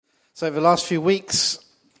So over the last few weeks,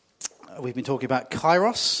 we've been talking about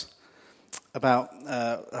Kairos, about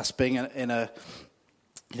us being in a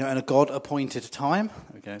God-appointed time.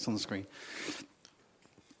 Okay, it's on the screen.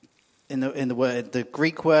 In the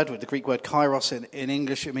Greek word Kairos in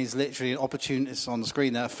English, it means literally an opportunity. It's on the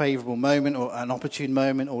screen there, a favourable moment or an opportune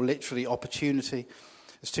moment, or literally opportunity.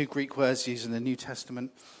 There's two Greek words used in the New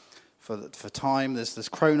Testament for time. There's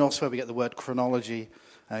chronos, where we get the word chronology,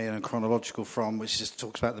 chronological from, which just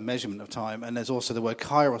talks about the measurement of time. And there's also the word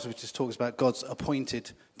kairos, which just talks about God's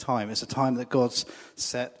appointed time. It's a time that God's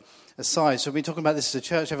set aside. So we've been talking about this as a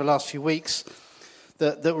church over the last few weeks,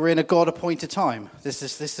 that we're in a God-appointed time.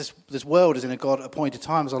 This world is in a God-appointed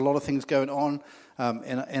time. There's a lot of things going on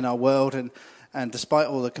in our world, and despite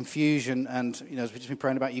all the confusion, and as we've just been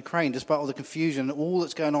praying about Ukraine, despite all the confusion, all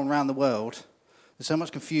that's going on around the world, there's so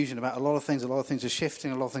much confusion about a lot of things. A lot of things are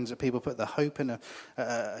shifting. A lot of things that people put their hope in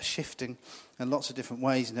are shifting in lots of different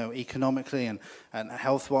ways. Economically and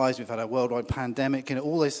health-wise, we've had a worldwide pandemic.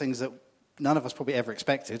 All those things that none of us probably ever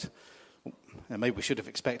expected. Maybe we should have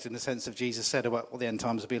expected, in the sense of Jesus said about what the end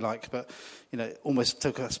times would be like, but it almost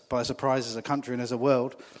took us by surprise as a country and as a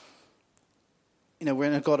world. We're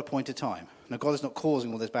in a God-appointed time. Now, God is not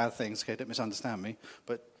causing all those bad things. Okay, don't misunderstand me.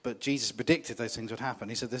 But Jesus predicted those things would happen.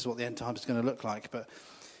 He said this is what the end times is going to look like. But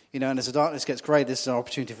and as the darkness gets greater, this is an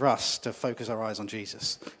opportunity for us to focus our eyes on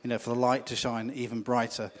Jesus. For the light to shine even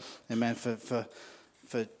brighter. Amen. For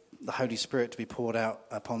the Holy Spirit to be poured out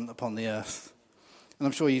upon the earth. And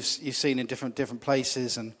I'm sure you've seen in different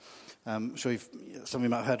places, and I'm sure some of you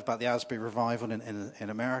might have heard about the Asbury revival in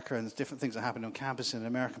America, and there's different things that happen on campus in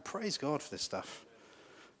America. Praise God for this stuff.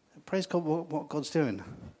 Praise God what God's doing.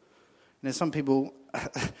 Some people,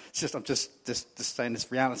 I'm just saying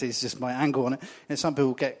this reality is just my angle on it. Some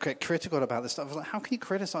people get critical about this stuff. It's like, how can you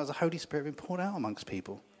criticize the Holy Spirit being poured out amongst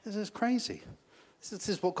people? This is crazy. This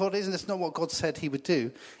is what God is, and it's not what God said he would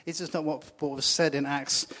do. It's just not what was said in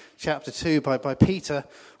Acts chapter 2 by Peter,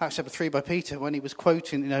 Acts chapter 3 by Peter, when he was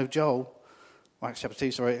quoting, Joel, Acts chapter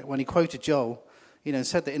 2, sorry, when he quoted Joel, and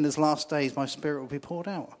said that in his last days my Spirit will be poured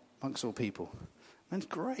out amongst all people. And it's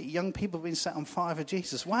great. Young people have been set on fire for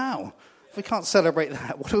Jesus. Wow. If we can't celebrate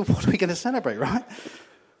that, what are we going to celebrate, right?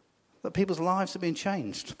 That people's lives are being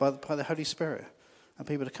changed by the Holy Spirit. And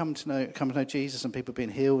people are come to know Jesus, and people are being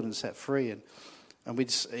healed and set free. And we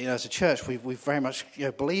just, as a church, we very much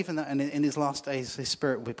believe in that. And in his last days, his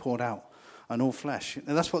Spirit will be poured out on all flesh.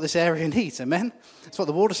 And that's what this area needs, amen? That's what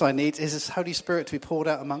the Waterside needs, is this Holy Spirit to be poured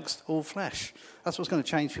out amongst all flesh. That's what's going to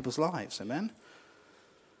change people's lives, amen?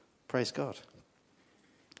 Praise God.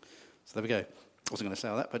 So there we go. I wasn't going to say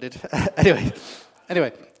all that, but I did.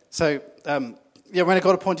 Anyway, so we're in a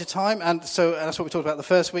God-appointed time, and so that's what we talked about the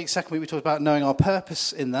first week. Second week, we talked about knowing our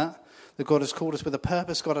purpose in that God has called us with a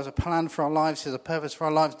purpose. God has a plan for our lives. He has a purpose for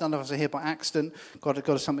our lives. None of us are here by accident. God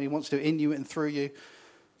has something he wants to do in you and through you.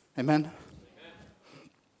 Amen?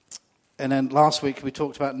 And then last week, we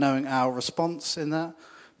talked about knowing our response in that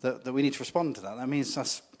we need to respond to that. That means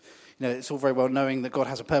us. It's all very well knowing that God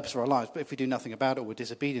has a purpose for our lives, but if we do nothing about it, or we're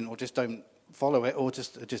disobedient, or just don't follow it, or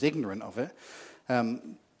just ignorant of it,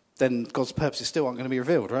 then God's purposes still aren't going to be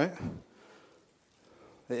revealed, right?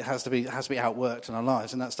 It has to be outworked in our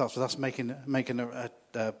lives, and that starts with us making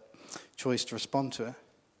a choice to respond to it.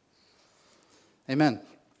 Amen.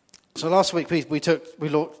 So last week we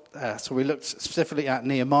looked specifically at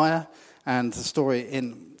Nehemiah and the story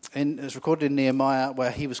it's recorded in Nehemiah where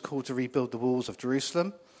he was called to rebuild the walls of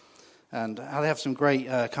Jerusalem. And how they have some great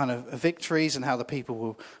kind of victories, and how the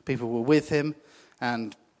people were with him,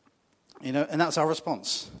 and and that's our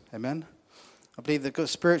response. Amen. I believe that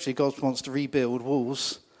spiritually God wants to rebuild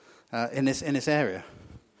walls in this area.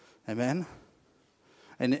 Amen.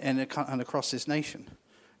 And across this nation,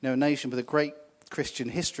 a nation with a great Christian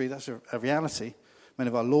history. That's a reality. Many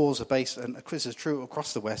of our laws are based, and this is true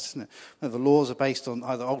across the West, isn't it? Many of the laws are based on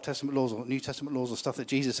either Old Testament laws or New Testament laws or stuff that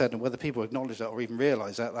Jesus said, and whether people acknowledge that or even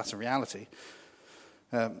realize that, that's a reality.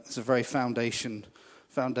 It's a very foundation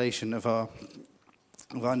of our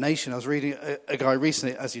nation. I was reading a guy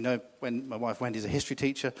recently, as you know, when my wife Wendy's a history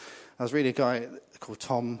teacher, I was reading a guy called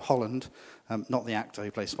Tom Holland, not the actor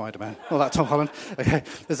who plays Spider-Man, not that Tom Holland. Okay,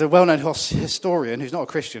 there's a well-known historian who's not a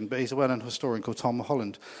Christian, but he's a well-known historian called Tom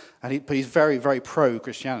Holland, but he's very, very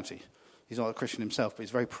pro-Christianity. He's not a Christian himself, but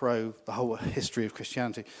he's very pro the whole history of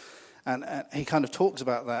Christianity, and he kind of talks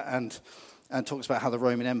about that and talks about how the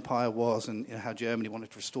Roman Empire was, and how Germany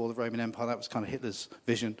wanted to restore the Roman Empire. That was kind of Hitler's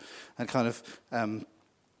vision, and kind of.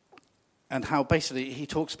 And how basically he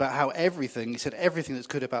talks about how everything that's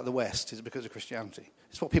good about the West is because of Christianity.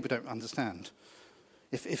 It's what people don't understand.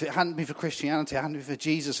 If it hadn't been for Christianity, it hadn't been for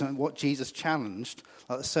Jesus and what Jesus challenged,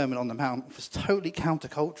 like the Sermon on the Mount, was totally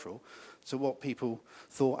countercultural to what people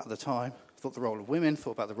thought at the time. Thought the role of women,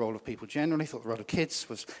 thought about the role of people generally, thought the role of kids,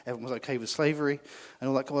 everyone was okay with slavery and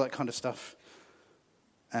all that kind of stuff.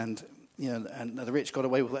 And and the rich got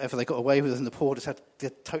away with whatever they got away with, and the poor just had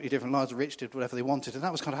totally different lives. The rich did whatever they wanted, and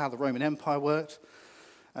that was kind of how the Roman Empire worked,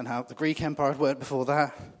 and how the Greek Empire had worked before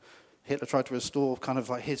that. Hitler tried to restore kind of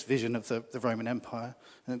like his vision of the Roman Empire,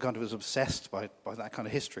 and kind of was obsessed by that kind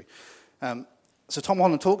of history. So Tom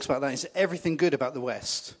Holland talks about that. He said everything good about the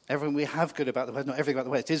West, everything we have good about the West, not everything about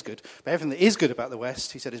the West is good, but everything that is good about the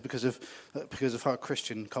West, he said, is because of our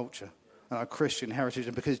Christian culture and our Christian heritage,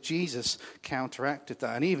 and because Jesus counteracted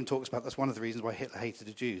that. And he even talks about that's one of the reasons why Hitler hated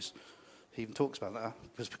the Jews. He even talks about that.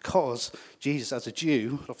 It was because Jesus, as a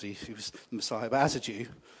Jew, obviously he was the Messiah, but as a Jew,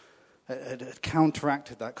 had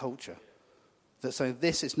counteracted that culture. That so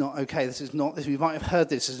this is not okay. This is not. We might have heard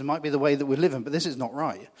this. This might be the way that we're living, but this is not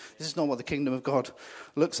right. This is not what the kingdom of God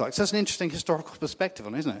looks like. So that's an interesting historical perspective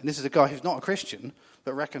on it, isn't it? And this is a guy who's not a Christian,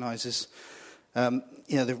 but recognises,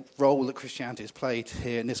 the role that Christianity has played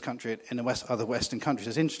here in this country, in the other Western countries.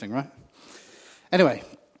 It's interesting, right? Anyway,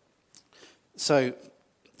 so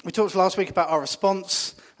we talked last week about our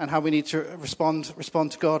response and how we need to respond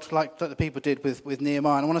to God, like the people did with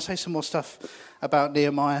Nehemiah. And I want to say some more stuff about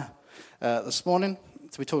Nehemiah this morning.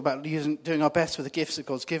 So we talked about doing our best with the gifts that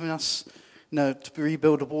God's given us, to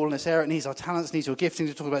rebuild a wall in this area. It needs our talents, needs our gifting.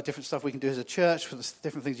 To talk about different stuff we can do as a church, for the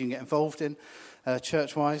different things you can get involved in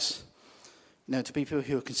church-wise. To be people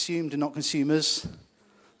who are consumed and not consumers.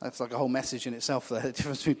 That's like a whole message in itself there. The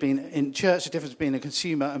difference between in church, the difference between a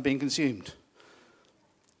consumer and being consumed.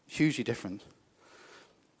 Hugely different.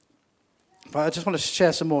 But I just want to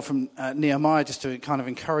share some more from Nehemiah just to kind of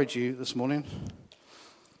encourage you this morning.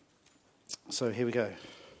 So here we go.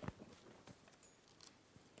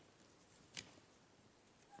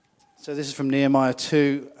 So this is from Nehemiah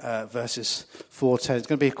 2, verses 4 to 10. It's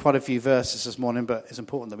going to be quite a few verses this morning, but it's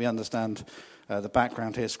important that we understand the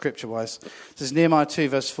background here, scripture-wise. This is Nehemiah 2,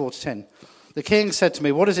 verse 4 to 10. The king said to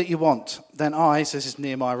me, "What is it you want?" Then so this is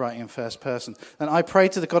Nehemiah writing in first person. Then I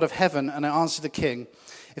prayed to the God of heaven, and I answered the king,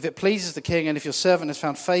 "If it pleases the king, and if your servant has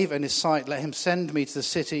found favor in his sight, let him send me to the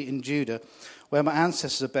city in Judah, where my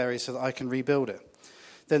ancestors are buried, so that I can rebuild it."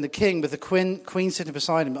 Then the king, with the queen sitting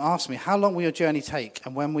beside him, asked me, "How long will your journey take,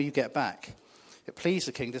 and when will you get back?" It pleased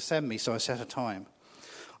the king to send me, so I set a time.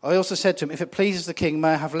 I also said to him, "If it pleases the king,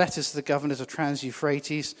 may I have letters to the governors of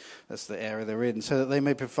Trans-Euphrates," that's the area they're in, "so that they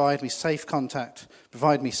may provide me safe conduct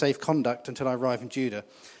until I arrive in Judah.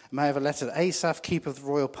 And may I have a letter to Asaph, keeper of the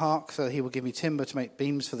royal park, so that he will give me timber to make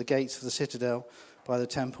beams for the gates of the citadel by the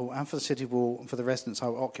temple, and for the city wall, and for the residence I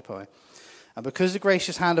will occupy." And because the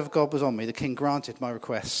gracious hand of God was on me, the king granted my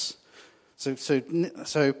requests. So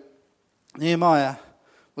Nehemiah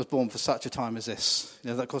was born for such a time as this.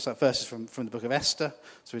 Of course, that verse is from the book of Esther.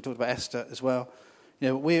 So we talked about Esther as well.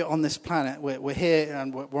 We're on this planet, we're here,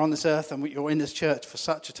 and we're on this earth, and you're in this church for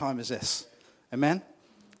such a time as this. Amen?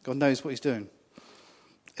 God knows what he's doing.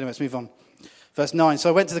 Anyway, let's move on. Verse 9. So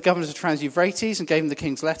I went to the governors of Trans-Euphrates and gave them the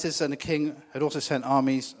king's letters, and the king had also sent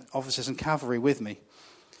armies, officers, and cavalry with me.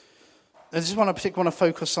 This is one I particularly want to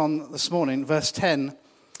focus on this morning. Verse 10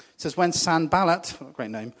 says, when Sanballat, what a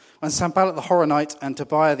great name, when Sanballat the Horonite and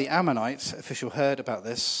Tobiah the Ammonite official heard about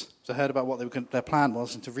this, so heard about what their plan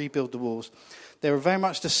was and to rebuild the walls, they were very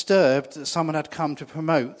much disturbed that someone had come to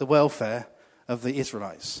promote the welfare of the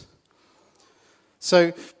Israelites.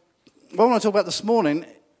 So what I want to talk about this morning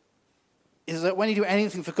is that when you do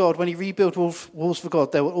anything for God, when you rebuild walls for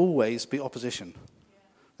God, there will always be opposition.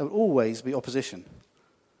 There will always be opposition.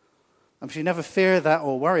 I'm sure you never fear that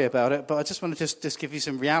or worry about it, but I just want to just give you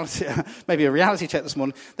some reality, maybe a reality check this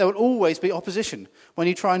morning. There will always be opposition. When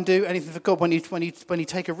you try and do anything for God, when you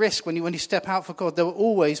take a risk, when you step out for God, there will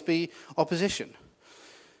always be opposition.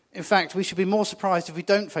 In fact, we should be more surprised if we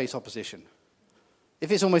don't face opposition.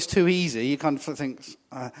 If it's almost too easy, you kind of think,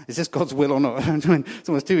 is this God's will or not? It's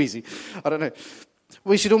almost too easy. I don't know.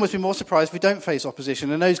 We should almost be more surprised if we don't face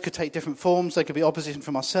opposition. And those could take different forms. They could be opposition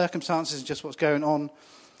from our circumstances and just what's going on.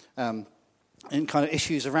 In kind of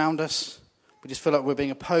issues around us. We just feel like we're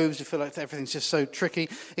being opposed. We feel like everything's just so tricky.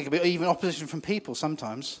 It could be even opposition from people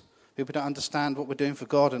sometimes. People don't understand what we're doing for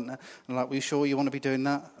God and like, are you sure you want to be doing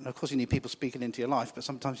that? And of course you need people speaking into your life, but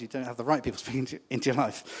sometimes you don't have the right people speaking into your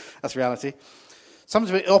life. That's reality.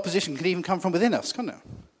 Sometimes opposition can even come from within us, can't it?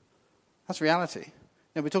 That's reality.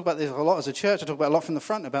 We talk about this a lot as a church. I talk about a lot from the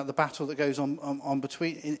front about the battle that goes on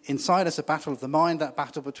between inside us, a battle of the mind, that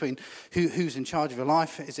battle between who's in charge of your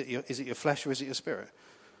life. Is it your flesh or is it your spirit?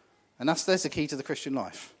 And there's the key to the Christian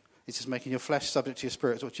life. It's just making your flesh subject to your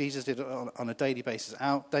spirit. It's what Jesus did on a daily basis,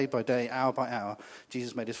 day by day, hour by hour.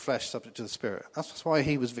 Jesus made his flesh subject to the spirit. That's why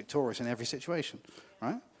he was victorious in every situation,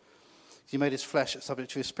 right? He made his flesh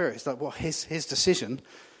subject to his spirit. It's like what his decision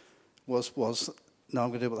was, no, I'm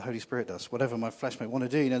going to do what the Holy Spirit does, whatever my flesh may want to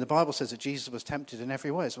do. You know, the Bible says that Jesus was tempted in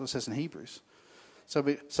every way. That's what it says in Hebrews.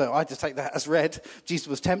 So I just take that as read. Jesus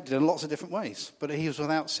was tempted in lots of different ways, but he was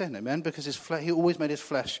without sin, amen, because he always made his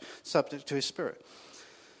flesh subject to his spirit.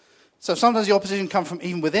 So sometimes the opposition comes from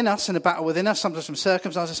even within us, in a battle within us, sometimes from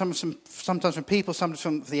circumstances, sometimes from people, sometimes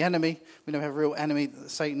from the enemy. We don't have a real enemy,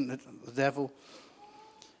 Satan, the devil.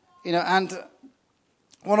 You know, and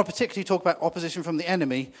I want to particularly talk about opposition from the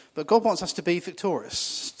enemy, but God wants us to be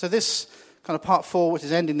victorious. So this kind of part 4, which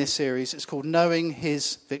is ending this series, it's called Knowing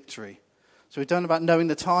His Victory. So we've done about knowing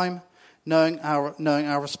the time, knowing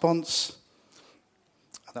our response.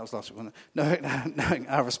 That was last week, wasn't it? Knowing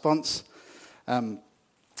our response. And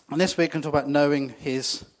this week, I'm going to talk about knowing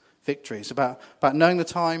his victories, about knowing the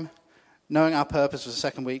time, knowing our purpose for the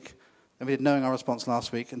second week, and we did knowing our response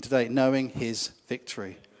last week, and today, knowing his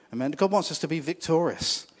victory. Amen. God wants us to be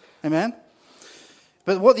victorious. Amen.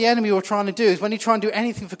 But what the enemy will try to do is, when he try and do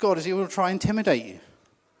anything for God, is he will try and intimidate you.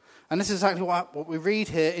 And this is exactly what we read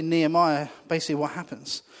here in Nehemiah, basically what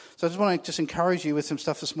happens. So I just want to just encourage you with some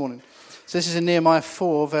stuff this morning. So this is in Nehemiah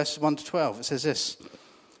 4, verses 1 to 12. It says this.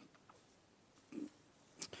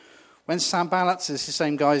 When Sanballat, this is the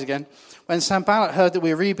same guys again, when Sanballat heard that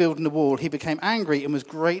we were rebuilding the wall, he became angry and was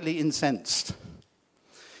greatly incensed.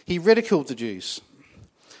 He ridiculed the Jews.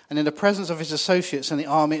 And in the presence of his associates and the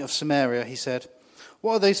army of Samaria, he said,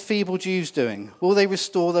 "What are those feeble Jews doing? Will they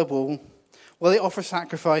restore their wall? Will they offer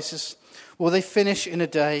sacrifices? Will they finish in a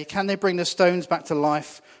day? Can they bring the stones back to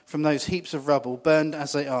life from those heaps of rubble, burned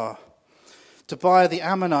as they are?" Tobiah the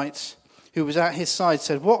Ammonite, who was at his side,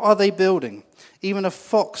 said, "What are they building? Even a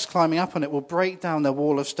fox climbing up on it will break down their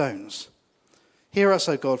wall of stones. Hear us,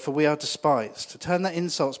 O God, for we are despised. Turn their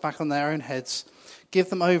insults back on their own heads. Give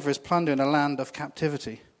them over as plunder in a land of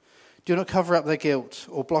captivity. Do not cover up their guilt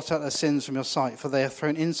or blot out their sins from your sight, for they have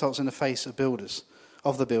thrown insults in the face of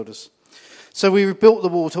the builders. So we rebuilt the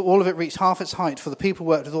wall till all of it reached half its height, for the people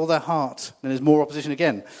worked with all their heart." And there's more opposition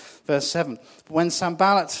again. Verse 7. But when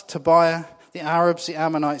Sanballat, Tobiah, the Arabs, the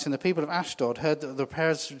Ammonites, and the people of Ashdod heard that the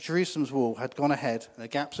repairs of Jerusalem's wall had gone ahead and the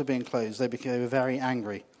gaps were being closed, they became very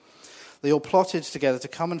angry. They all plotted together to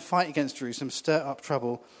come and fight against Jerusalem, stir up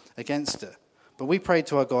trouble against it. But we prayed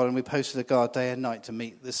to our God and we posted a guard day and night to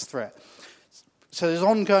meet this threat. So there's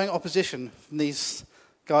ongoing opposition from these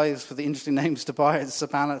guys with the interesting names, Tobiah and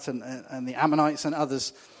Sanballat and the Ammonites and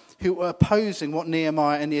others, who were opposing what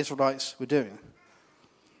Nehemiah and the Israelites were doing.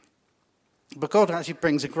 But God actually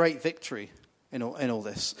brings a great victory in all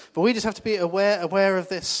this. But we just have to be aware of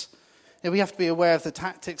this. You know, we have to be aware of the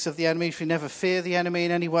tactics of the enemy. If we never fear the enemy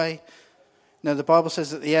in any way. No, the Bible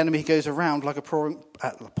says that the enemy goes around like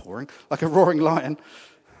a roaring lion.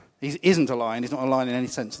 He isn't a lion. He's not a lion in any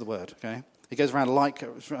sense of the word. Okay, he goes around like.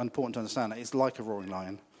 It's important to understand that it's like a roaring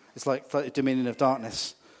lion. It's like the dominion of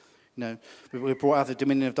darkness. You know, we brought out of the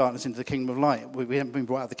dominion of darkness into the kingdom of light. We haven't been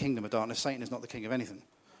brought out of the kingdom of darkness. Satan is not the king of anything.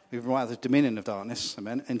 We've been brought out of the dominion of darkness,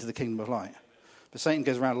 amen, into the kingdom of light. But Satan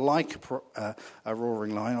goes around like a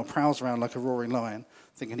roaring lion, or prowls around like a roaring lion,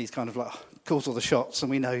 thinking he's kind of like, calls all the shots,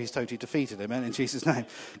 and we know he's totally defeated, amen, in Jesus' name,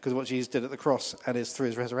 because of what Jesus did at the cross and is through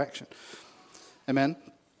his resurrection. Amen.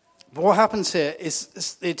 But what happens here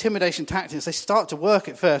is the intimidation tactics, they start to work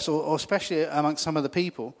at first, or especially amongst some of the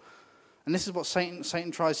people. And this is what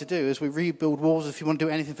Satan tries to do, as we rebuild walls. If you want to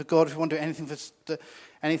do anything for God, if you want to do anything for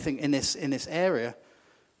anything in this area,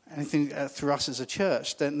 anything through us as a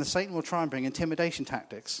church, then the Satan will try and bring intimidation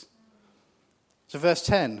tactics. So verse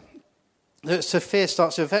 10, so fear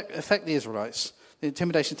starts to affect the Israelites. The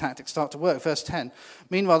intimidation tactics start to work. Verse 10,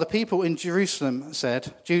 meanwhile the people in Judah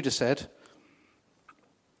said,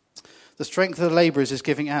 "The strength of the laborers is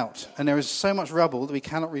giving out, and there is so much rubble that we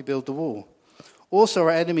cannot rebuild the wall." Also our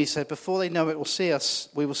enemies said, "Before they know it will see us,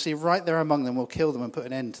 we will see right there among them, we'll kill them and put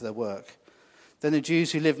an end to their work." Then the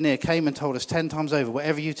Jews who lived near came and told us 10 times over,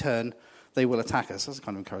 "Wherever you turn, they will attack us." That's the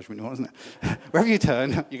kind of encouragement you want, isn't it? Wherever you turn,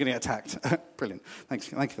 you're going to get attacked. Brilliant.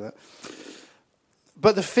 Thank you for that.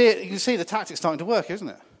 But the fear, you can see the tactics starting to work, isn't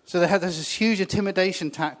it? So there's this huge intimidation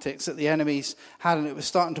tactics that the enemies had, and it was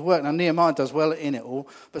starting to work. Now Nehemiah does well in it all,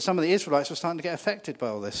 but some of the Israelites were starting to get affected by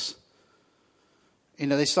all this. You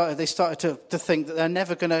know, they started to think that they're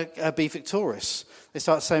never going to be victorious. They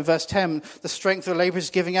start saying, verse 10, "The strength of the laborers is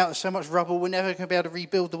giving out. There's so much rubble. We're never going to be able to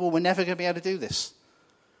rebuild the wall. We're never going to be able to do this."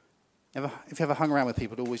 If you ever hung around with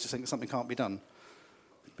people who always just think something can't be done,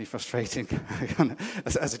 be frustrating.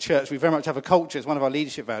 As a church, we very much have a culture. It's one of our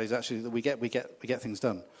leadership values, actually, that we get things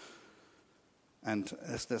done. And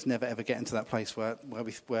let's never ever get into that place where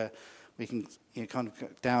we can kind of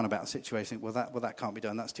get down about a situation. Well, that can't be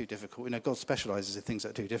done. That's too difficult. God specialises in things that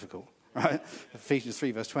are too difficult, right? Ephesians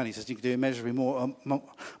 3 verse 20 says you can do immeasurably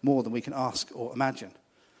more than we can ask or imagine.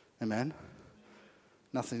 Amen.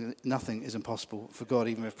 Nothing is impossible for God,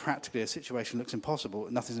 even if practically a situation looks impossible.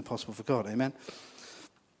 Nothing's impossible for God. Amen.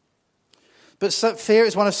 But fear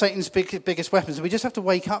is one of Satan's biggest weapons, and we just have to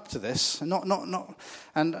wake up to this, and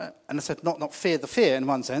I said not fear the fear in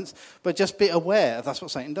one sense, but just be aware of that's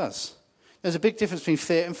what Satan does. There's a big difference between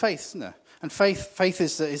fear and faith, isn't there? And faith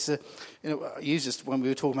is I used this when we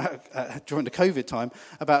were talking about during the COVID time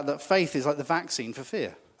about that faith is like the vaccine for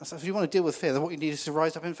fear. So if you want to deal with fear, then what you need is to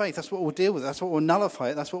rise up in faith. That's what will deal with it. That's what will nullify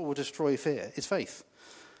it. That's what will destroy fear. It's faith.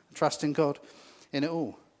 Trust in God in it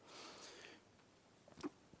all.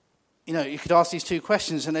 You could ask these two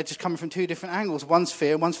questions and they're just coming from two different angles. One's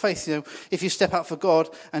fear, one's faith. If you step out for God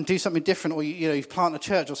and do something different, or you plant a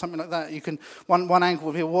church or something like that, you can. One angle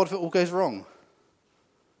will be, well, what if it all goes wrong?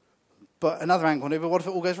 But another angle will be, what if it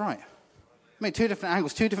all goes right? I mean, two different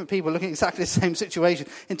angles, two different people looking at exactly the same situation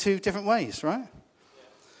in two different ways, right?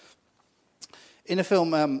 In the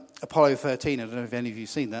film Apollo 13, I don't know if any of you have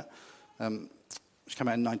seen that, which came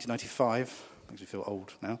out in 1995. Makes me feel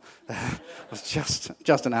old now. I was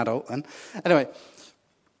just an adult then. Anyway,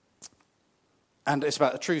 and it's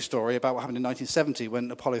about a true story about what happened in 1970 when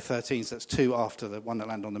Apollo 13, so that's two after the one that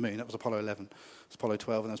landed on the moon. That was Apollo 11. It was Apollo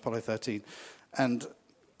 12 and that was Apollo 13. And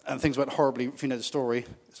things went horribly, if you know the story,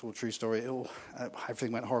 it's all a true story,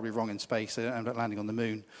 everything went horribly wrong in space. They ended up landing on the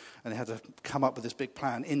moon. And they had to come up with this big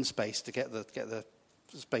plan in space to get the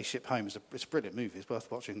spaceship home. It's a brilliant movie. It's worth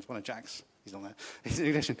watching. It's one of Jack's. He's on there.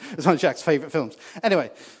 It's one of Jack's favourite films. Anyway,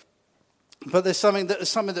 but there's something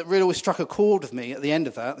that really always struck a chord with me at the end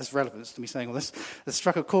of that. There's relevance to me saying all this. That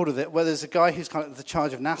struck a chord with it, where there's a guy who's kind of the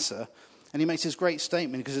charge of NASA, and he makes this great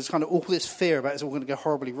statement because there's kind of all this fear about it's all going to go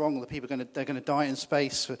horribly wrong. The people they're going to die in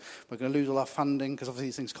space. We're going to lose all our funding because obviously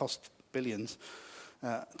these things cost billions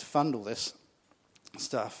to fund all this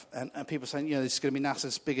stuff. And people saying, this is going to be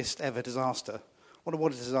NASA's biggest ever disaster. What a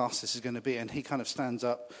disaster this is going to be. And he kind of stands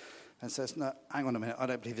up and says, no, hang on a minute, I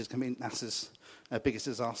don't believe it's going to be NASA's biggest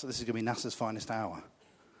disaster. This is going to be NASA's finest hour.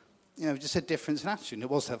 Just a difference in attitude. It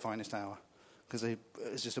was their finest hour because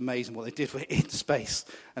it's just amazing what they did in space.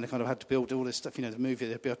 And they kind of had to build all this stuff. The movie,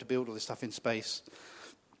 they'd be able to build all this stuff in space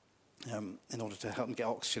in order to help them get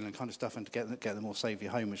oxygen and kind of stuff and to get them all safely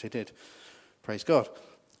home, which they did. Praise God.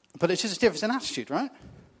 But it's just a difference in attitude, right?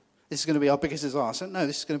 This is going to be our biggest disaster. No,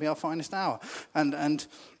 this is going to be our finest hour. And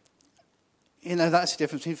that's the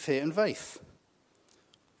difference between fear and faith.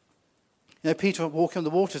 Peter walking on the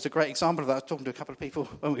water is a great example of that. I was talking to a couple of people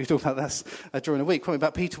when we were talking about this during the week,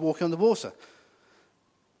 about Peter walking on the water.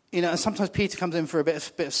 And sometimes Peter comes in for a bit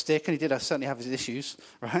of stick, and he did certainly have his issues,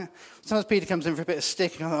 right? Sometimes Peter comes in for a bit of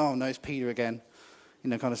stick, and oh no, it's Peter again.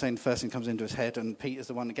 Kind of saying the first thing comes into his head, and Peter's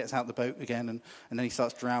the one that gets out the boat again, and then he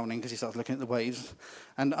starts drowning because he starts looking at the waves.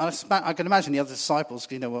 And I can imagine the other disciples,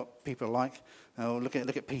 you know what people are like. Oh, look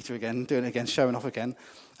at Peter again, doing it again, showing off again.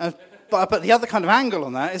 But the other kind of angle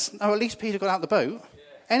on that is, at least Peter got out the boat.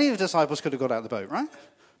 Any of the disciples could have got out the boat, right?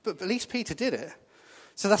 But at least Peter did it.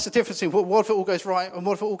 So that's the difference between what if it all goes right and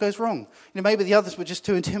what if it all goes wrong. Maybe the others were just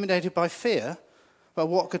too intimidated by fear about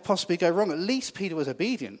what could possibly go wrong. At least Peter was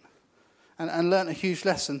obedient. And learned a huge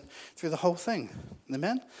lesson through the whole thing.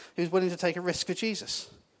 Amen? He was willing to take a risk for Jesus.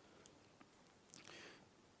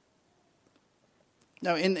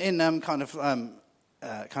 Now, in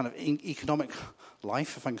economic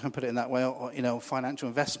life, if I can put it in that way, or financial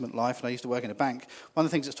investment life, and I used to work in a bank, one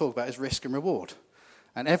of the things that's talked about is risk and reward.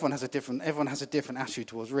 And everyone has a different attitude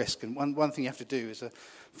towards risk. And one thing you have to do is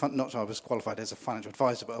not that I was qualified as a financial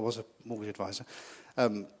advisor, but I was a mortgage advisor.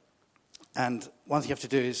 And one thing you have to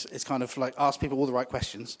do is kind of like ask people all the right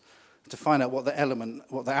questions to find out what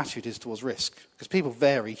their attitude is towards risk. Because people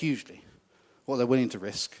vary hugely what they're willing to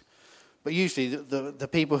risk. But usually the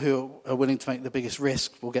people who are willing to make the biggest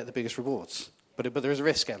risk will get the biggest rewards. But there is a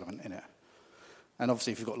risk element in it. And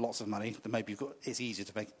obviously if you've got lots of money, then maybe it's easier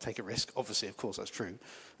to take a risk. Obviously, of course, that's true.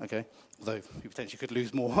 Okay, although you potentially could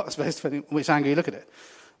lose more, I suppose, depending on which angle you look at it.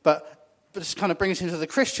 But this kind of brings us into the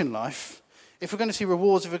Christian life. If we're going to see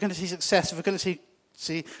rewards, if we're going to see success, if we're going to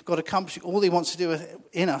see God accomplishing all he wants to do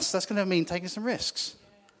in us, that's going to mean taking some risks.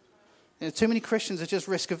 Too many Christians are just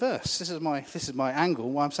risk averse. This is my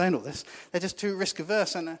angle, why I'm saying all this. They're just too risk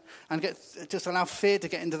averse and just allow fear to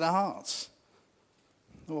get into their hearts.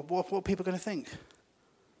 What are people going to think?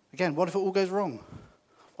 Again, what if it all goes wrong?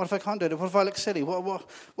 What if I can't do it? What if I look silly? What, you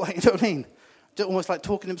know what I mean? They're almost like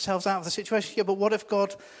talking themselves out of the situation. Yeah, but what if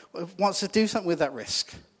God wants to do something with that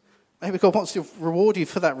risk? Maybe God wants to reward you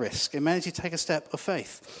for that risk. It means you take a step of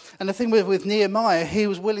faith. And the thing with Nehemiah, he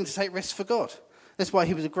was willing to take risks for God. That's why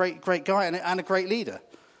he was a great guy and a great leader.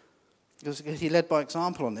 Because he led by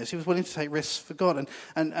example on this. He was willing to take risks for God.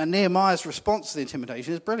 And Nehemiah's response to the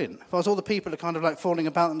intimidation is brilliant. Whilst all the people are kind of like falling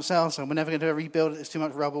about themselves and we're never going to rebuild it, there's too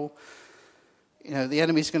much rubble. You know, the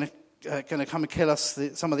enemy's going to come and kill us.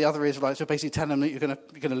 Some of the other Israelites are basically telling them that you're going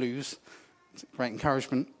to lose. It's great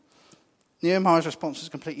encouragement. Nehemiah's response is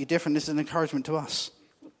completely different. This is an encouragement to us.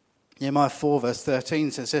 Nehemiah 4 verse 13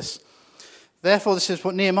 says this. Therefore, this is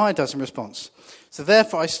what Nehemiah does in response. So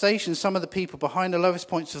therefore I stationed some of the people behind the lowest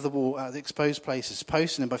points of the wall at the exposed places,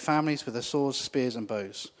 posting them by families with their swords, spears and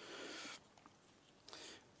bows.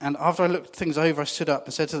 And after I looked things over, I stood up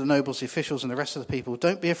and said to the nobles, the officials and the rest of the people,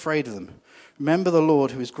 don't be afraid of them. Remember the Lord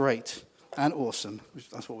who is great and awesome.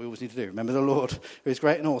 That's what we always need to do. Remember the Lord who is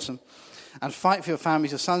great and awesome. And fight for your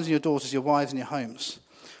families, your sons and your daughters, your wives and your homes.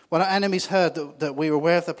 When our enemies heard that we were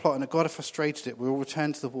aware of their plot and that God had frustrated it, we all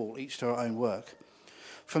returned to the wall, each to our own work.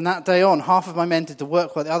 From that day on, half of my men did the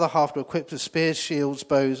work, while the other half were equipped with spears, shields,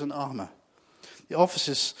 bows, and armor. The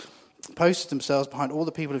officers posted themselves behind all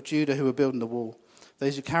the people of Judah who were building the wall.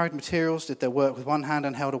 Those who carried materials did their work with one hand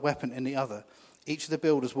and held a weapon in the other. Each of the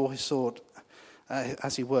builders wore his sword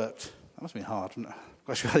as he worked. That must have been hard. I'm not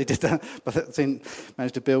quite sure how they did that, but they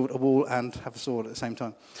managed to build a wall and have a sword at the same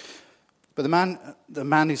time. But the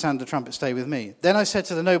man who sounded the trumpet stayed with me. Then I said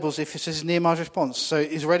to the nobles, if this is Nehemiah's response, so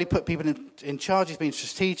he's already put people in charge, he's been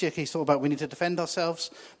strategic, he's thought about we need to defend ourselves,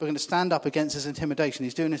 we're going to stand up against this intimidation.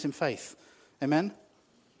 He's doing this in faith. Amen?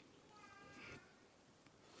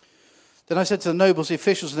 Then I said to the nobles, the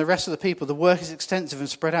officials and the rest of the people, the work is extensive and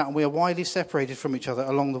spread out and we are widely separated from each other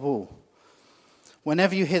along the wall.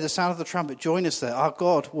 Whenever you hear the sound of the trumpet, join us there. Our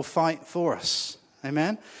God will fight for us.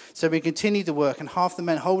 Amen? So we continued the work, and half the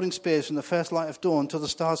men holding spears from the first light of dawn till the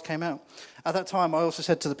stars came out. At that time, I also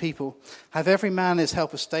said to the people, have every man his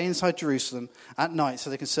helper stay inside Jerusalem at night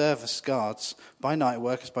so they can serve as guards by night,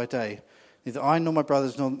 workers by day. Neither I nor my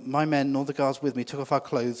brothers, nor my men, nor the guards with me took off our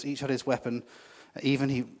clothes. Each had his weapon,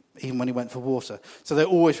 even when he went for water. So they're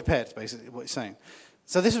always prepared, basically, what he's saying.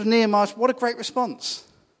 So this was Nehemiah. What a great response.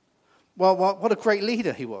 Well, what a great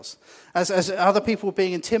leader he was. As other people were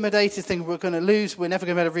being intimidated, thinking we're going to lose, we're never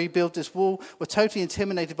going to be able to rebuild this wall, we're totally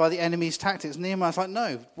intimidated by the enemy's tactics. Nehemiah's like,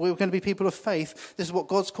 no, we're going to be people of faith. This is what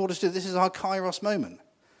God's called us to do. This is our Kairos moment.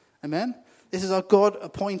 Amen? This is our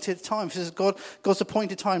God-appointed time. This is God's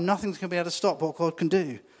appointed time. Nothing's going to be able to stop what God can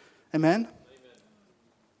do. Amen?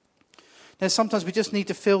 Now, sometimes we just need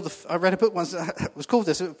to feel I read a book once that was called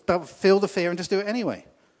this, about feel the fear and just do it anyway.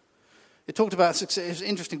 It talked about success. It was an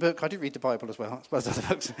interesting book. I do read the Bible as well, as other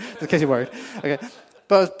books, in case you're worried. Okay,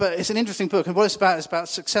 but it's an interesting book, and what it's about is about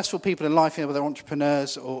successful people in life, whether they're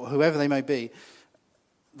entrepreneurs or whoever they may be,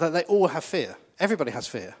 that they all have fear. Everybody has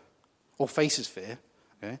fear, or faces fear.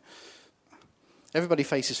 Okay, everybody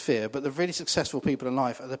faces fear, but the really successful people in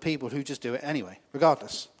life are the people who just do it anyway,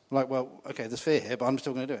 regardless. Like, well, okay, there's fear here, but I'm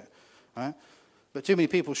still going to do it. Right? But too many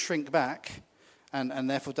people shrink back. And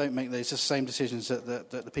therefore don't make those same decisions that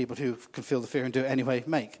the people who can feel the fear and do it anyway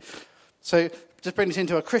make. So just bring this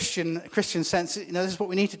into a Christian sense. You know, this is what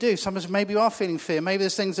we need to do. Sometimes maybe you are feeling fear. Maybe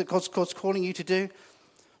there's things that God's calling you to do.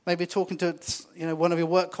 Maybe you're talking to one of your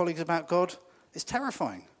work colleagues about God. It's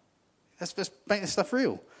terrifying. Let's make this stuff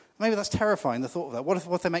real. Maybe that's terrifying, the thought of that. What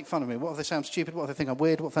if they make fun of me? What if they sound stupid? What if they think I'm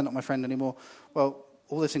weird? What if they're not my friend anymore? Well,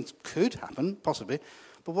 all those things could happen, possibly.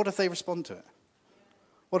 But what if they respond to it?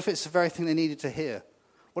 What if it's the very thing they needed to hear?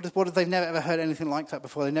 What if they've never ever heard anything like that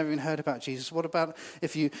before? They've never even heard about Jesus. What about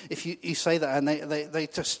if you say that and they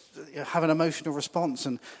just have an emotional response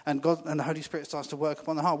and God and the Holy Spirit starts to work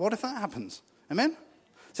upon the heart? What if that happens? Amen?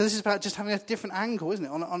 So this is about just having a different angle, isn't it,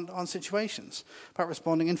 on situations, about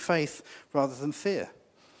responding in faith rather than fear.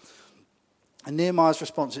 And Nehemiah's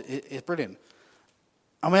response is brilliant.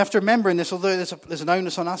 And we have to remember in this, although there's an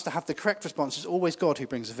onus on us to have the correct response, it's always God who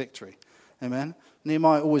brings the victory. Amen?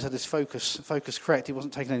 Nehemiah always had his focus correct. He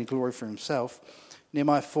wasn't taking any glory for himself.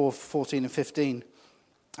 Nehemiah 4:14 and 15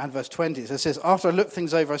 and verse 20. It says, after I looked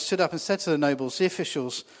things over, I stood up and said to the nobles, the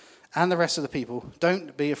officials, and the rest of the people,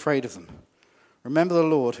 don't be afraid of them. Remember the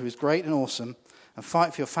Lord, who is great and awesome, and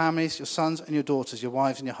fight for your families, your sons and your daughters, your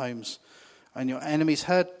wives and your homes. And your enemies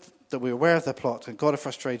heard that we were aware of their plot, and God had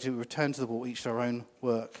frustrated, we returned to the wall, each to our own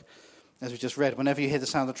work. As we just read, whenever you hear the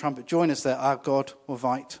sound of the trumpet, join us there. Our God will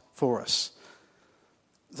fight for us.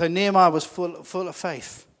 So Nehemiah was full of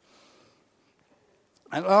faith.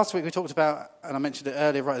 And last week we talked about, and I mentioned it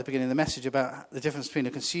earlier right at the beginning of the message, about the difference between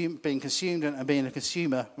being consumed and being a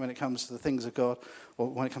consumer when it comes to the things of God, or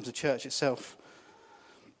when it comes to church itself.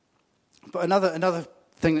 But another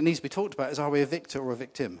thing that needs to be talked about is, are we a victor or a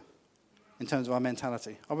victim in terms of our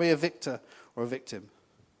mentality? Are we a victor or a victim?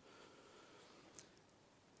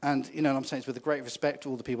 And, I'm saying it's with a great respect to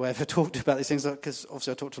all the people I ever talked to about these things, because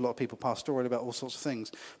obviously I talked to a lot of people pastorally about all sorts of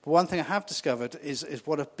things. But one thing I have discovered is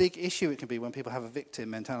what a big issue it can be when people have a victim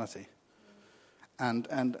mentality. And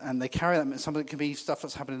they carry that. Some of it can be stuff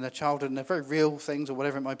that's happened in their childhood, and they're very real things or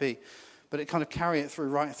whatever it might be. But it kind of carry it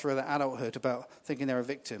right through their adulthood about thinking they're a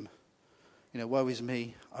victim. Woe is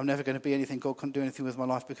me. I'm never going to be anything. God couldn't do anything with my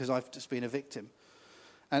life because I've just been a victim.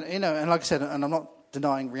 And, and like I said, and I'm not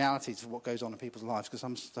denying realities of what goes on in people's lives, because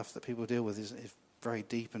some stuff that people deal with is very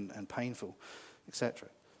deep and painful, etc.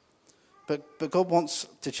 But God wants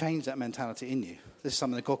to change that mentality in you. This is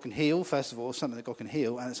something that God can heal, first of all, something that God can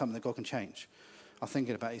heal, and it's something that God can change. I'm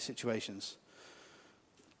thinking about these situations.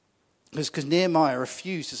 Because Nehemiah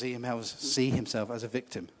refused to see himself as a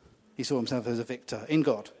victim. He saw himself as a victor in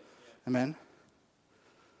God. Amen?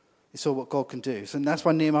 He saw what God can do. So that's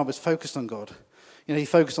why Nehemiah was focused on God. He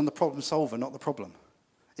focused on the problem solver, not the problem.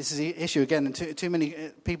 This is the issue again. And too many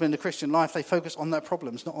people in the Christian life, they focus on their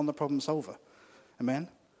problems, not on the problem solver. Amen?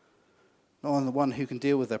 Not on the one who can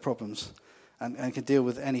deal with their problems and can deal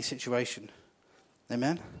with any situation.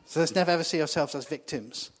 Amen? So let's never ever see ourselves as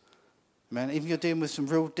victims. Amen? Even if you're dealing with some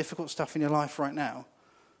real difficult stuff in your life right now,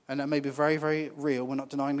 and that may be very, very real, we're not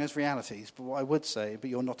denying those realities, but what I would say, but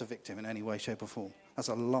you're not a victim in any way, shape or form. That's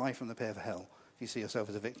a lie from the pit of hell if you see yourself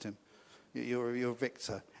as a victim. You're a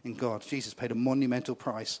victor in God. Jesus paid a monumental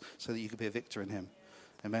price so that you could be a victor in him.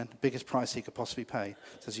 Amen? The biggest price he could possibly pay.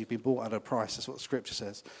 It says you've been bought at a price. That's what the scripture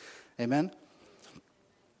says. Amen?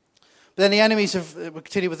 But then the enemies of, we'll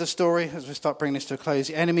continue with the story as we start bringing this to a close.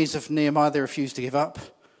 The enemies of Nehemiah, they refuse to give up,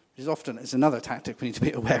 which is another tactic we need to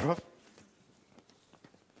be aware of.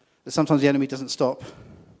 That sometimes the enemy doesn't stop.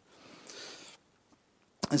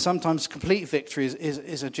 And sometimes complete victory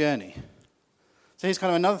is a journey. So here's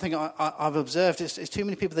kind of another thing I've observed is too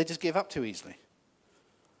many people, they just give up too easily.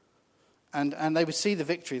 And they would see the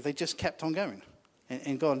victory, they just kept on going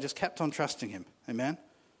in God and just kept on trusting him. Amen?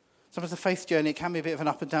 Sometimes the faith journey, it can be a bit of an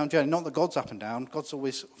up and down journey. Not that God's up and down. God's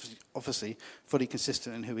always, obviously, fully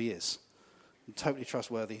consistent in who he is. Totally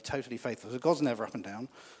trustworthy, totally faithful. So God's never up and down.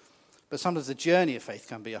 But sometimes the journey of faith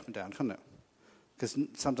can be up and down, can't it? Because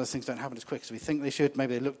sometimes things don't happen as quick as we think they should.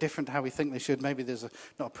 Maybe they look different to how we think they should. Maybe there's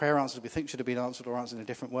not a prayer answer that we think should have been answered or answered in a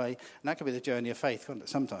different way. And that could be the journey of faith, can't it,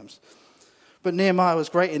 sometimes? But Nehemiah was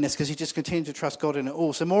great in this because he just continued to trust God in it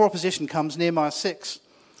all. So more opposition comes, Nehemiah 6.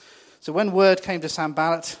 So when word came to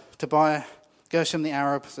Sanballat, Tobiah, Gershom the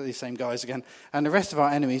Arab, so these same guys again, and the rest of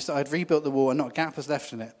our enemies, that I'd rebuilt the wall and not a gap was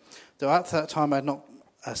left in it, though at that time I had not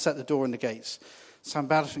set the door and the gates.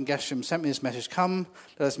 Sanballat and Geshem sent me this message, come,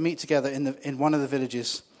 let us meet together in one of the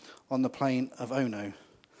villages on the plain of Ono.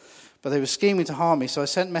 But they were scheming to harm me, so I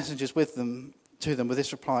sent messengers to them with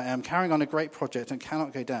this reply, I am carrying on a great project and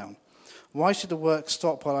cannot go down. Why should the work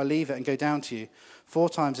stop while I leave it and go down to you? 4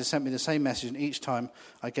 times they sent me the same message, and each time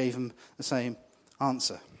I gave them the same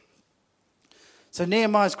answer. So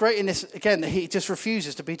Nehemiah's great in this, again, that he just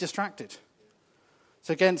refuses to be distracted.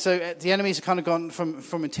 So again, the enemies have kind of gone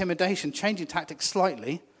from intimidation, changing tactics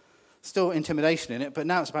slightly, still intimidation in it, but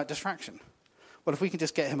now it's about distraction. Well, if we can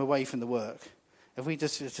just get him away from the work, if we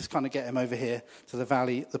just kind of get him over here to the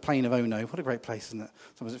valley, the plain of Ono, what a great place, isn't it?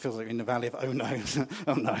 Sometimes it feels like you're in the valley of Ono.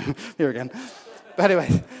 Oh no, here again. But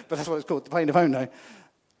anyway, that's what it's called, the plain of Ono.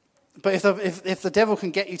 But if the devil can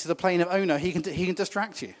get you to the plain of Ono, he can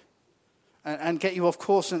distract you. And get you off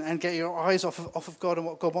course and get your eyes off of God and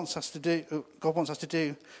what God wants us to do. God wants to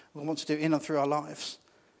do in and through our lives,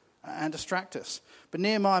 and distract us. But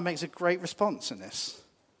Nehemiah makes a great response in this.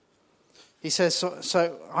 He says,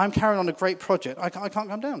 "So I'm carrying on a great project. I can't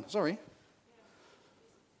come down. Sorry.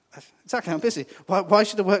 Exactly. I'm busy. Why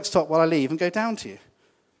should the work stop while I leave and go down to you?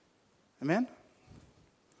 Amen.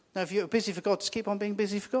 Now, if you're busy for God, just keep on being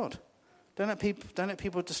busy for God. Don't let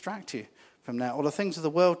people distract you from that. Or the things of the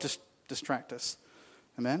world distract us.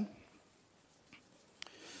 Amen?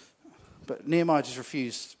 But Nehemiah just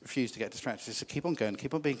refused to get distracted. He said, keep on going,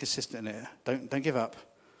 keep on being consistent in it. Don't give up.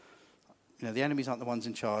 The enemies aren't the ones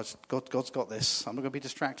in charge. God's got this. I'm not going to be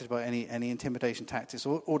distracted by any intimidation tactics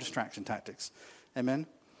or distraction tactics. Amen?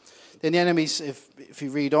 Then the enemies, if you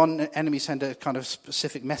read on, enemies send a kind of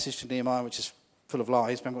specific message to Nehemiah, which is full of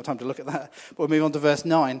lies. We haven't got time to look at that. But we'll move on to verse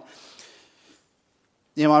 9.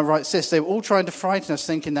 Nehemiah writes this, they were all trying to frighten us,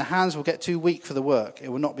 thinking their hands will get too weak for the work. It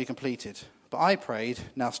will not be completed. But I prayed,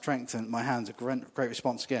 now strengthen my hands. A great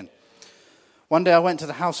response again. One day I went to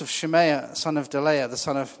the house of Shemaiah, son of Delaiah, the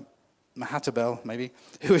son of Mahatabel, maybe,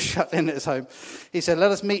 who was shut in at his home. He said,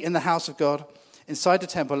 let us meet in the house of God, inside the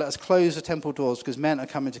temple. Let us close the temple doors, because men are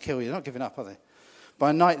coming to kill you. They're not giving up, are they?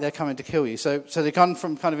 By night, they're coming to kill you. So they've gone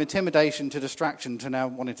from kind of intimidation to distraction to now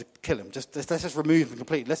wanting to kill him. Let's just remove him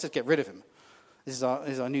completely. Let's just get rid of him. This is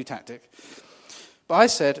our new tactic. But I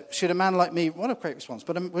said, should a man like me, what a great response,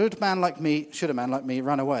 but should a man like me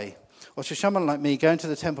run away? Or should someone like me go into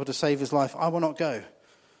the temple to save his life? I will not go.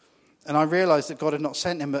 And I realized that God had not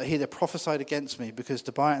sent him, but he had prophesied against me because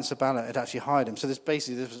Tobiah and Sanballat had actually hired him. So this was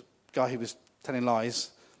a guy who was telling lies,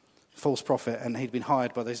 false prophet, and he'd been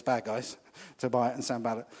hired by those bad guys, Tobiah and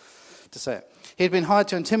Sanballat, to say it. He had been hired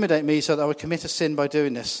to intimidate me so that I would commit a sin by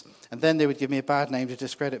doing this, and then they would give me a bad name to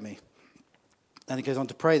discredit me. And he goes on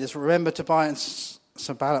to pray this, remember Tobiah and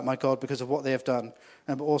Sanballat, my God, because of what they have done,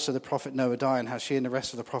 and also the prophet Noadiah, and how she and the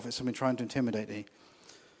rest of the prophets have been trying to intimidate me.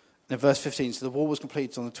 And in verse 15, so the war was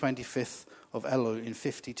completed on the 25th of Elul in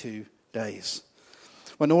 52 days.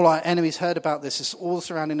 When all our enemies heard about this, all the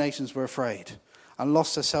surrounding nations were afraid and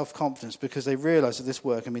lost their self-confidence because they realized that this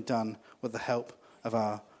work had been done with the help of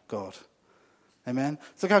our God. Amen?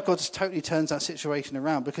 So look how God just totally turns that situation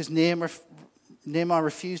around, because Nehemiah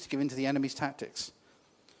refused to give in to the enemy's tactics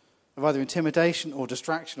of either intimidation or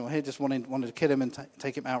distraction, or he just wanted to kill him and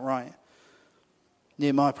take him outright.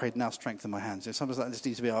 Nehemiah prayed, now strengthen my hands. And sometimes that just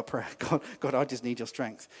needs to be our prayer. God, I just need your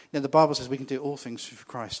strength. You know, the Bible says we can do all things through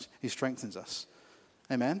Christ who strengthens us.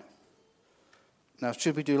 Amen? Now,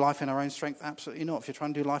 should we do life in our own strength? Absolutely not. If you're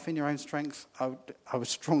trying to do life in your own strength, I would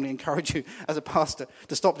strongly encourage you as a pastor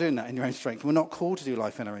to stop doing that in your own strength. We're not called to do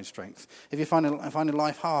life in our own strength. If you're finding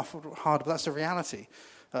life hard, but that's the reality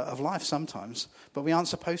of life sometimes. But we aren't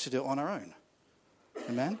supposed to do it on our own.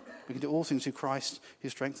 Amen? We can do all things through Christ who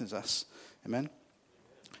strengthens us. Amen?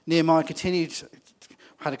 Nehemiah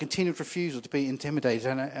had a continued refusal to be intimidated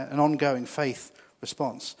and an ongoing faith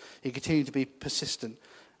response. He continued to be persistent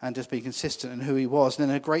and just be consistent in who he was. And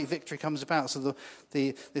then a great victory comes about. So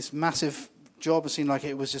this massive job that seemed like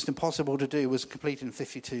it was just impossible to do was completed in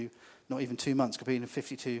 52, not even 2 months, completed in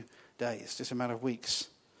 52 days, just a matter of weeks.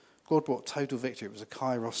 God brought total victory. It was a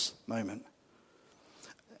kairos moment.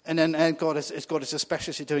 And then God is a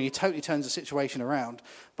specialist at doing. He totally turns the situation around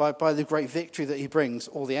by the great victory that he brings.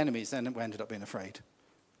 All the enemies then ended up being afraid.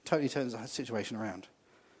 Totally turns the situation around.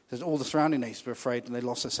 Because all the surrounding nations were afraid, and they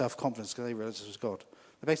lost their self-confidence because they realized this was God.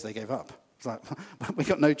 Basically, they gave up. It's like, we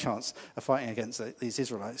got no chance of fighting against these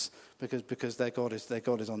Israelites because their God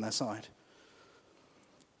is on their side.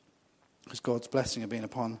 Because God's blessing of being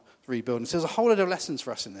upon the rebuilding. So there's a whole lot of lessons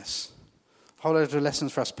for us in this. A whole lot of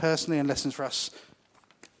lessons for us personally, and lessons for us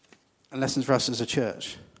as a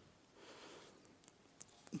church.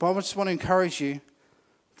 But I just want to encourage you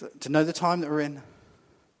to know the time that we're in,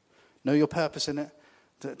 know your purpose in it,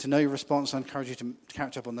 to know your response. I encourage you to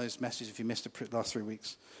catch up on those messages if you missed the last 3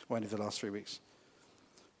 weeks, or any of the last 3 weeks,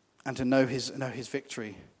 and to know his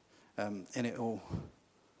victory in it all.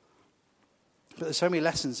 But there's so many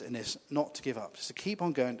lessons in this, not to give up, just to keep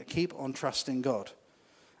on going, to keep on trusting God,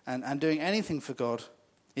 and doing anything for God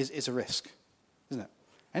is a risk, isn't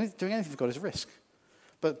it? Doing anything for God is a risk,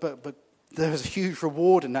 but there is a huge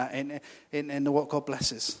reward in that, in what God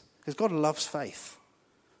blesses, because God loves faith.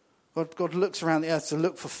 God looks around the earth to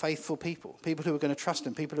look for faithful people who are going to trust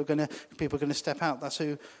him, people who are going to step out. That's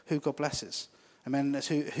who God blesses. Amen. That's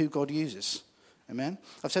who God uses. Amen.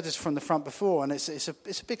 I've said this from the front before, and it's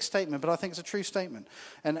a big statement, but I think it's a true statement.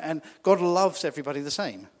 And God loves everybody the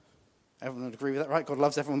same. Everyone would agree with that, right? God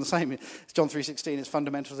loves everyone the same. It's John 3:16. It's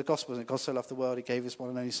fundamental to the gospel, isn't it? God so loved the world, he gave his one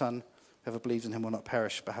and only Son. Whoever believes in him will not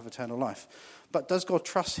perish, but have eternal life. But does God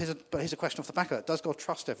trust? But here's a question off the back of that. Does God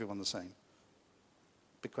trust everyone the same?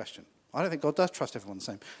 Big question. I don't think God does trust everyone the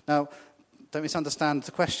same. Now, don't misunderstand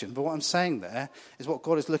the question, but what I'm saying there is what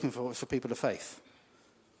God is looking for people of faith.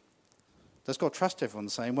 Does God trust everyone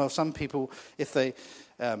the same? Well, some people, if they,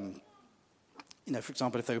 for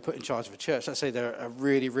example, if they were put in charge of a church, let's say they're a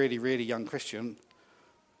really, really, really young Christian,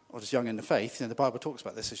 or just young in the faith, the Bible talks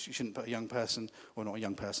about this. You shouldn't put a young person, or not a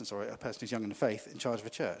young person, sorry, a person who's young in the faith in charge of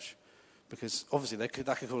a church. Because obviously that could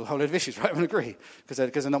cause a whole load of issues, right? I would agree. Because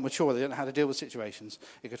they're not mature, they don't know how to deal with situations.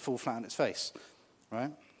 It could fall flat on its face,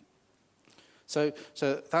 right? So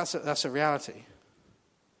that's a reality.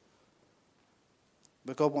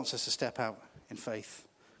 But God wants us to step out in faith.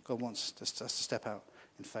 God wants us to step out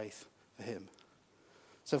in faith for him.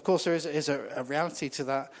 So of course there is a reality to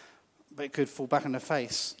that, but it could fall back on the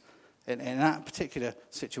face in that particular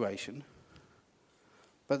situation.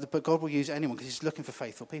 But God will use anyone because he's looking for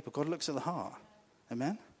faithful people. God looks at the heart.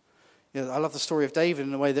 Amen? I love the story of David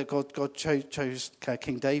in the way that God chose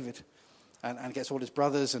King David. And gets all his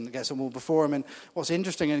brothers and gets them all before him. And what's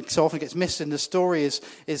interesting and so often gets missed in the story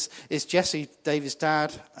is Jesse, David's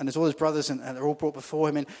dad, and there's all his brothers and they're all brought before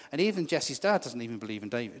him. And even Jesse's dad doesn't even believe in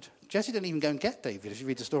David. Jesse didn't even go and get David, if you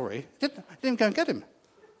read the story. He didn't go and get him.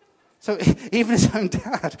 So even his own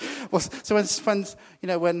dad was. So when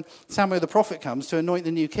Samuel the prophet comes to anoint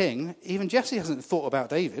the new king, even Jesse hasn't thought about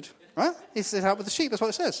David, right? He's out with the sheep. That's what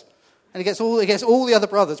it says. And he gets all the other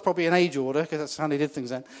brothers, probably in age order, because that's how they did things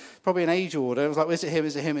then. Probably in age order. It was like, well, is it him,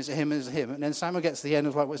 is it him, is it him, is it him? And then Samuel gets to the end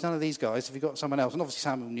and was like, well, it's none of these guys. Have you got someone else? And obviously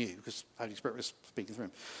Samuel knew, because the Holy Spirit was speaking through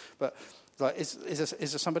him. But like, is there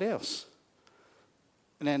somebody else?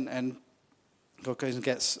 And God goes and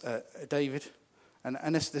gets David.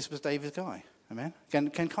 And this was David's guy. Amen. Ken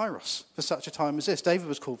Kairos, for such a time as this. David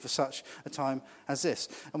was called for such a time as this.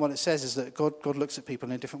 And what it says is that God looks at people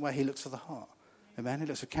in a different way. He looks for the heart. Amen. He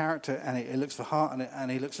looks for character, and he looks for heart,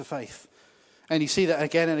 and he looks for faith. And you see that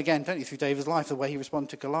again and again, don't you, through David's life, the way he responded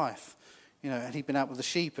to Goliath. And he'd been out with the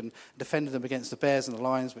sheep and defended them against the bears and the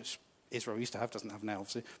lions, which Israel used to have, doesn't have now,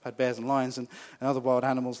 obviously. Had bears and lions and other wild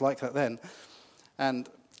animals like that then. And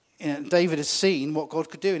David has seen what God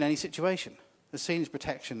could do in any situation. Has seen his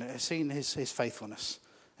protection, has seen his faithfulness.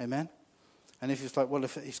 Amen. And if it's like, well,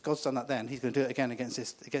 if God's done that then, he's going to do it again against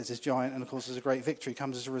this giant. And, of course, there's a great victory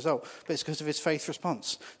comes as a result. But it's because of his faith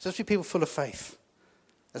response. So let's be people full of faith.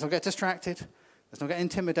 Let's not get distracted. Let's not get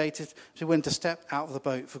intimidated. Let's be willing to step out of the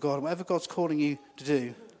boat for God. And whatever God's calling you to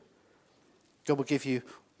do, God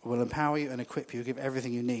will empower you and equip you, give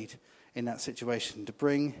everything you need in that situation to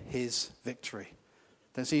bring his victory.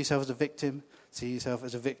 Don't see yourself as a victim. See yourself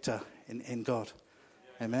as a victor in God.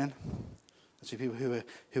 Amen. Let's be people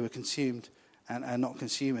who are consumed and not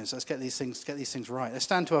consumers. Let's get these things right. Let's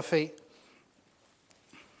stand to our feet.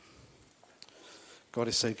 God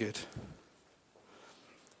is so good.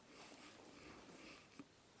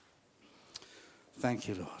 Thank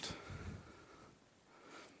you, Lord.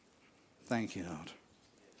 Thank you, Lord.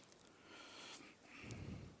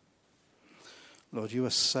 Lord, you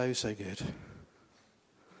are so, so good.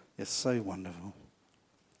 You're so wonderful.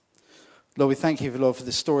 Lord, we thank you, Lord, for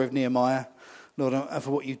the story of Nehemiah. Lord,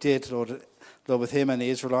 for what you did, Lord, with him and the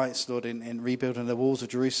Israelites, Lord, in rebuilding the walls of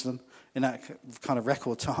Jerusalem in that kind of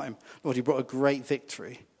record time. Lord, you brought a great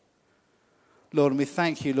victory. Lord, and we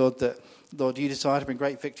thank you, Lord, that, Lord, you desire to bring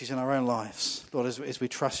great victories in our own lives. Lord, as we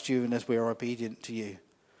trust you and as we are obedient to you.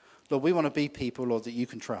 Lord, we want to be people, Lord, that you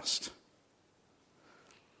can trust.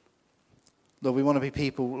 Lord, we want to be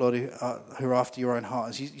people, Lord, who are after your own heart.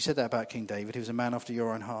 As you said that about King David. He was a man after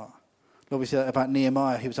your own heart. Lord, we said that about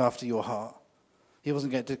Nehemiah. He was after your heart. He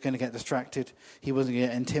wasn't going to get distracted. He wasn't going to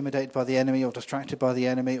get intimidated by the enemy or distracted by the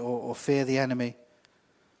enemy or fear the enemy.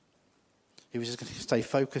 He was just going to stay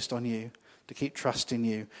focused on you, to keep trusting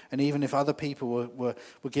you. And even if other people were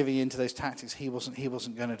giving in to those tactics, he wasn't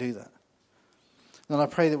going to do that. And I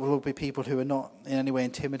pray that we'll all be people who are not in any way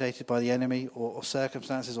intimidated by the enemy or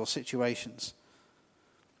circumstances or situations.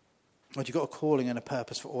 Lord, you've got a calling and a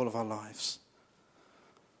purpose for all of our lives.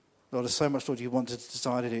 Lord, there's so much, Lord, you want to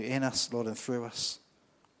desire to do in us, Lord, and through us.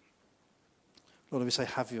 Lord, we say,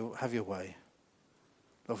 have your way.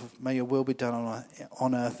 Lord, may your will be done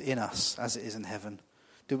on earth in us as it is in heaven.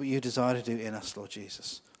 Do what you desire to do in us, Lord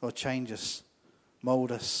Jesus. Lord, change us,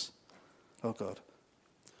 mould us, Lord God.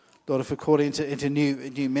 Lord, if we're called into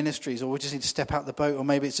new ministries, or we just need to step out the boat, or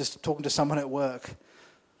maybe it's just talking to someone at work.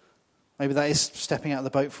 Maybe that is stepping out of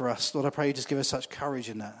the boat for us. Lord, I pray you just give us such courage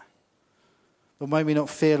in that. Lord, may we not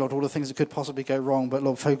fear, Lord, all the things that could possibly go wrong, but,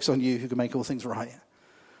 Lord, focus on you who can make all things right.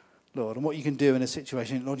 Lord, and what you can do in a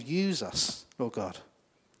situation. Lord, use us, Lord God.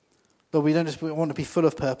 Lord, we don't just want to be full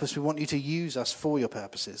of purpose. We want you to use us for your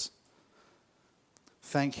purposes.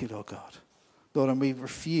 Thank you, Lord God. Lord, and we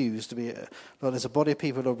refuse to be, Lord, as a body of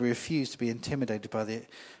people, Lord, we refuse to be intimidated by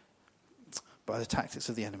the tactics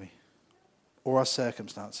of the enemy or our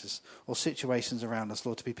circumstances or situations around us,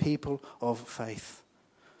 Lord, to be people of faith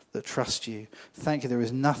that trust you. Thank you, there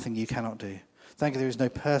is nothing you cannot do. Thank you, there is no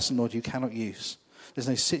person, Lord, you cannot use. There's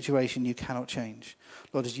no situation you cannot change.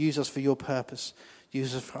 Lord, just use us for your purpose.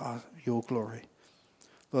 Use us for your glory.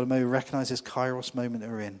 Lord, may we recognize this Kairos moment that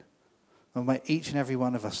we're in. And may each and every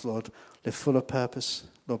one of us, Lord, live full of purpose.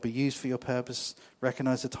 Lord, be used for your purpose.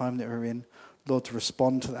 Recognize the time that we're in. Lord, to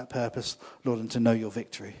respond to that purpose. Lord, and to know your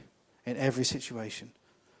victory in every situation.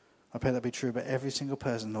 I pray that be true about every single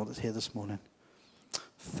person, Lord, that's here this morning.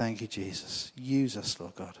 Thank you, Jesus. Use us,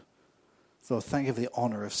 Lord God. Lord, thank you for the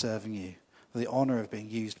honor of serving you, for the honor of being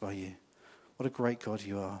used by you. What a great God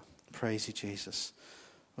you are. Praise you, Jesus.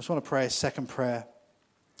 I just want to pray a second prayer.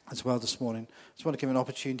 as well this morning. I just want to give an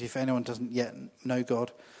opportunity if anyone doesn't yet know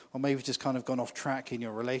God, or maybe just kind of gone off track in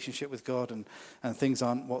your relationship with God and things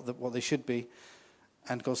aren't what they should be,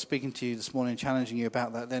 and God's speaking to you this morning, challenging you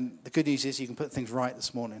about that, then the good news is you can put things right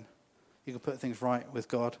this morning. You can put things right with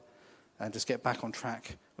God and just get back on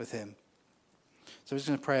track with him. So we're just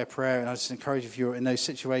going to pray a prayer, and I just encourage you, if you're in those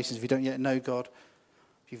situations, if you don't yet know God,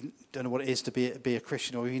 if you don't know what it is to be a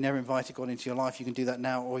Christian, or if you've never invited God into your life, you can do that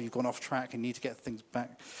now, or you've gone off track and need to get things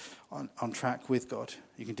back on track with God,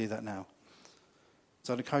 you can do that now.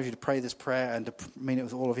 So I'd encourage you to pray this prayer and to mean it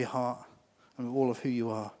with all of your heart and with all of who you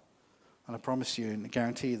are. And I promise you and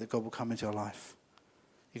guarantee you that God will come into your life.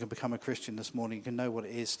 You can become a Christian this morning. You can know what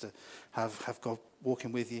it is to have God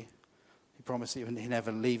walking with you. He promised that He'll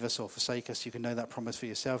never leave us or forsake us. You can know that promise for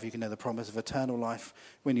yourself. You can know the promise of eternal life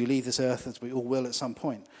when you leave this earth, as we all will at some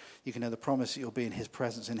point. You can know the promise that you'll be in His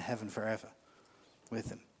presence in heaven forever with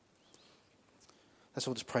Him. Let's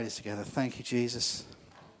all just pray this together. Thank you, Jesus,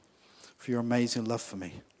 for your amazing love for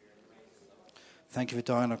me. Thank you for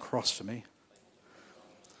dying on a cross for me,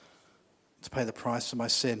 to pay the price for my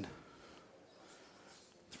sin,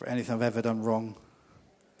 for anything I've ever done wrong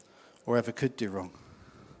or ever could do wrong.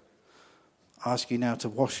 I ask you now to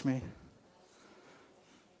wash me,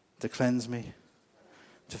 to cleanse me,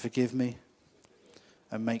 to forgive me,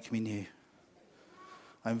 and make me new.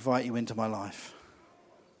 I invite you into my life.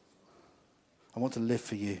 I want to live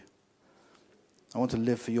for you. I want to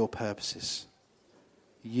live for your purposes.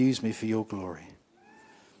 Use me for your glory.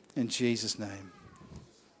 In Jesus' name,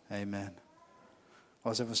 amen.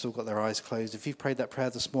 Whilst everyone's still got their eyes closed, if you've prayed that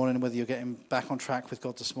prayer this morning, whether you're getting back on track with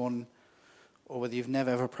God this morning, or whether you've never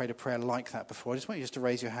ever prayed a prayer like that before, I just want you just to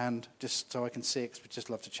raise your hand, just so I can see it, because we'd just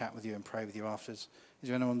love to chat with you and pray with you afterwards. Is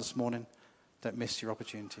there anyone this morning? Don't miss your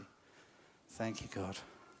opportunity. Thank you, God.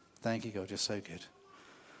 Thank you, God. You're so good.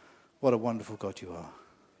 What a wonderful God you are.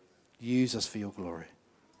 Use us for your glory.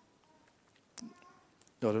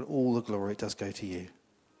 God, and all the glory, it does go to you.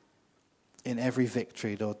 In every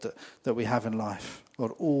victory, Lord, that we have in life,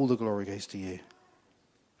 Lord, all the glory goes to you.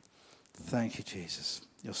 Thank you, Jesus.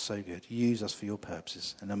 You're so good. Use us for your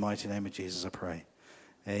purposes. In the mighty name of Jesus, I pray.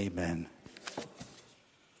 Amen.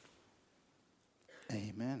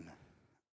 Amen.